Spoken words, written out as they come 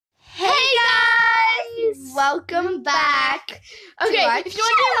welcome back. Okay, If you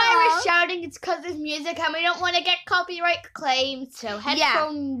wonder why we're shouting, it's because there's music and we don't want to get copyright claimed. So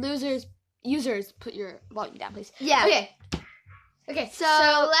headphone users, put your volume down, please. Yeah. Okay,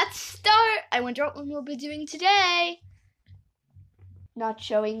 so let's start. I wonder what we'll be doing today. Not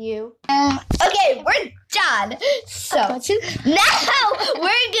showing you. Okay, we're done. So now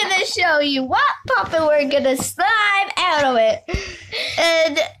we're gonna show you what puppet we're gonna slime out of it.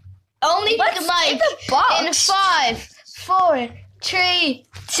 And Only what's the mic in the box? in 5, 4, 3,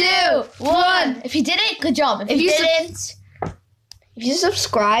 2, 1. If you did it, good job. If you didn't, if you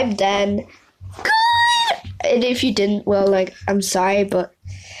subscribe, then good. And if you didn't, well, like, I'm sorry, but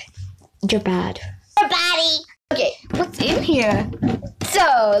you're bad. You're baddie. Okay, what's in here? so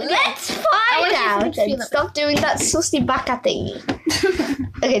let's find out. see if you And stop doing that sussy baka thingy.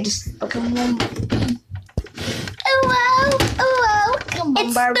 Okay, just Come on. Oh, come on,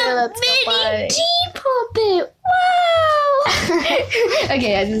 it's Barbie, the let's go mini party. G puppet. Wow.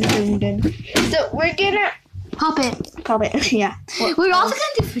 Okay, I just zoomed in. So we're gonna Pop it. Yeah. We're also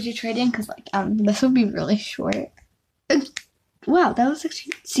gonna do fidget trading because this would be really short. Wow, that was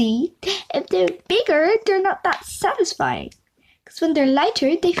actually. See, if they're bigger, they're not that satisfying. Because when they're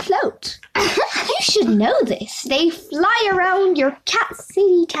lighter, they float. You should know this. They fly around your cat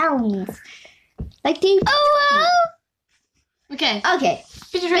city towns. Like they. Okay. Okay.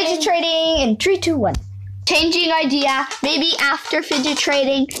 Fidget trading in 3, 2, 1. Changing idea. Maybe after fidget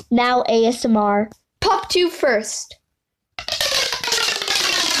trading. Now ASMR. Pop 2 first.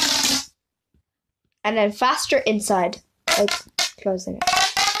 And then faster inside. Like closing it.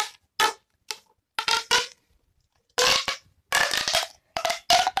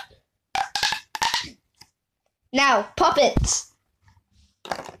 Now, pop it.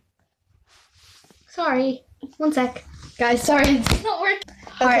 Sorry. 1 sec. Guys, sorry. It's not working.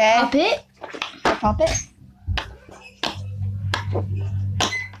 Okay. Pop it. Pop it.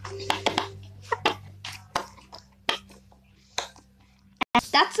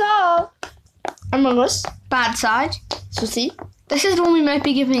 That's all. Among Us. Bad side. So see. This is the one we might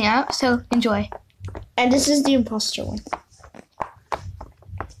be giving out, so enjoy. And this is the imposter one.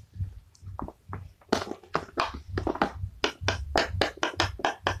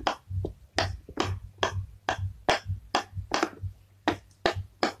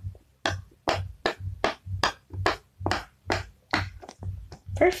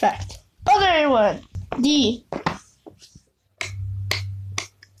 Perfect. Other one. D.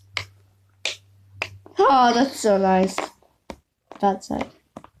 Oh, that's so nice. That side.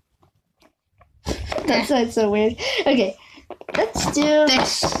 That side's so weird. Okay, let's do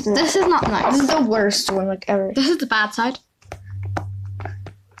This. This is not nice. This is the worst one like ever. This is the bad side.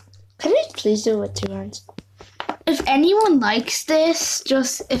 Can we please do it with 2 hands? If anyone likes this,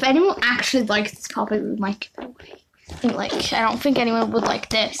 if anyone actually likes this puppet, we might give it away. Like, I don't think anyone would like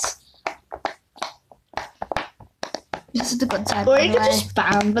this. This is the good side. Or by you the could way. just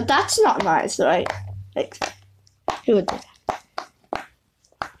spam, but that's not nice, right? Like, who would do that?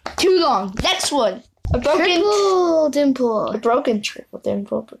 Too long. Next one. A broken Triple dimple. A broken triple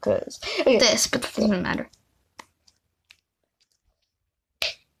dimple because okay. This, but that doesn't matter.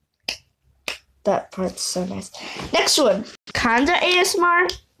 That part's so nice. Next one. Kinda ASMR.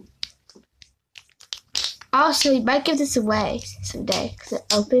 Also, you might give this away someday because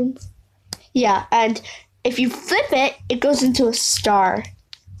it opens. Yeah, and if you flip it, it goes into a star.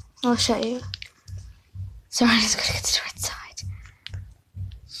 I'll show you. Sorry, I just gotta get to the right side.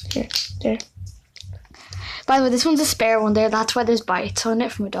 Here, there. By the way, this one's a spare one there. That's why there's bites on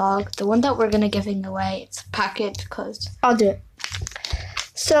it from a dog. The one that we're gonna giving away, it's a packet closed. I'll do it.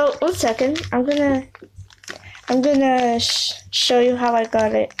 So 1 second. I'm gonna show you how I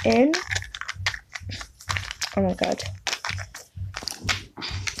got it in. Oh my god.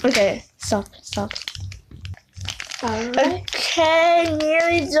 Okay, stop. Alright. Okay,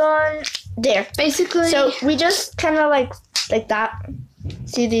 nearly done. There. Basically, So we just kind of like that.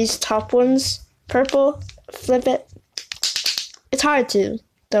 See these top ones, purple. Flip it. It's hard to.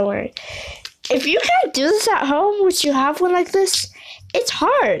 Don't worry. If you can't do this at home, which you have one like this, it's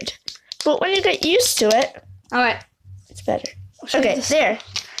hard. But when you get used to it, alright. it's better. Okay, there.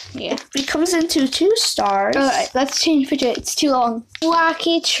 Yeah. It comes into 2 stars. Alright, let's change fidget. It's too long.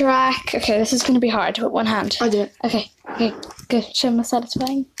 Wacky track. Okay, this is gonna be hard with 1 hand. I'll do it. Okay, good. Show me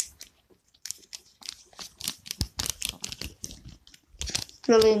satisfying.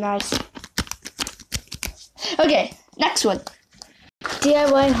 Really nice. Okay, next one.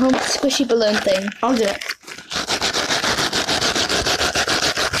 DIY home squishy balloon thing. I'll do it.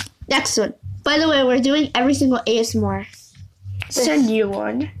 Next one. By the way, we're doing every single ASMR. This is a new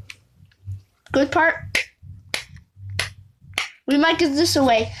one. Good part, We might give this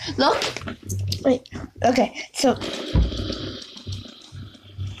away. Look. Wait. Okay. So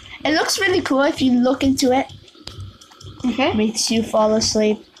it looks really cool if you look into it. Okay. Makes you fall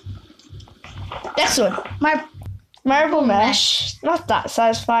asleep. Next one. Marble mesh. Not that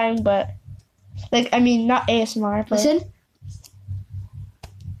satisfying, but like I mean not ASMR, but Listen.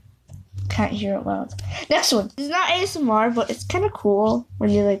 can't hear it loud. Next one. It's not ASMR, but it's kind of cool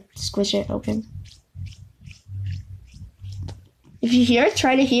when you like squish it open. If you hear it,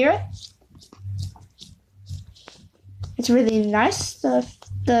 try to hear it. It's really nice.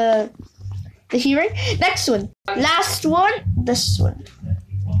 The hearing. Next one. Last one. This one.